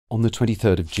On the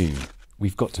 23rd of June,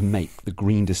 we've got to make the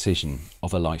green decision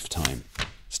of a lifetime.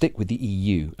 Stick with the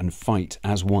EU and fight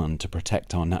as one to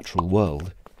protect our natural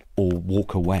world, or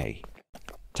walk away.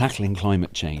 Tackling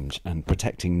climate change and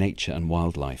protecting nature and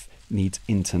wildlife needs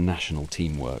international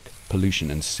teamwork. Pollution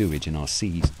and sewage in our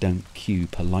seas don't queue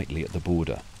politely at the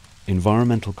border.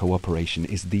 Environmental cooperation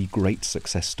is the great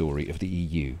success story of the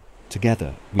EU.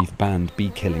 Together, we've banned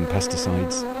bee-killing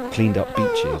pesticides, cleaned up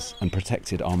beaches and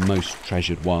protected our most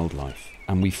treasured wildlife.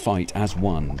 And we fight as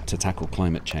one to tackle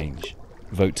climate change.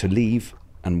 Vote to leave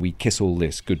and we kiss all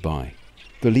this goodbye.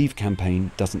 The Leave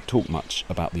campaign doesn't talk much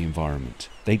about the environment.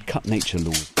 They'd cut nature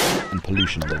laws and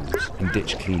pollution laws and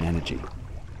ditch clean energy.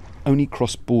 Only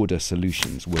cross-border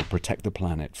solutions will protect the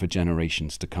planet for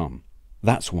generations to come.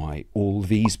 That's why all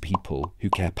these people who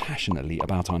care passionately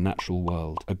about our natural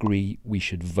world agree we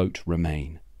should vote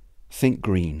Remain. Think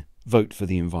green, vote for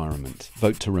the environment,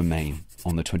 vote to Remain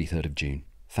on the 23rd of June.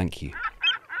 Thank you.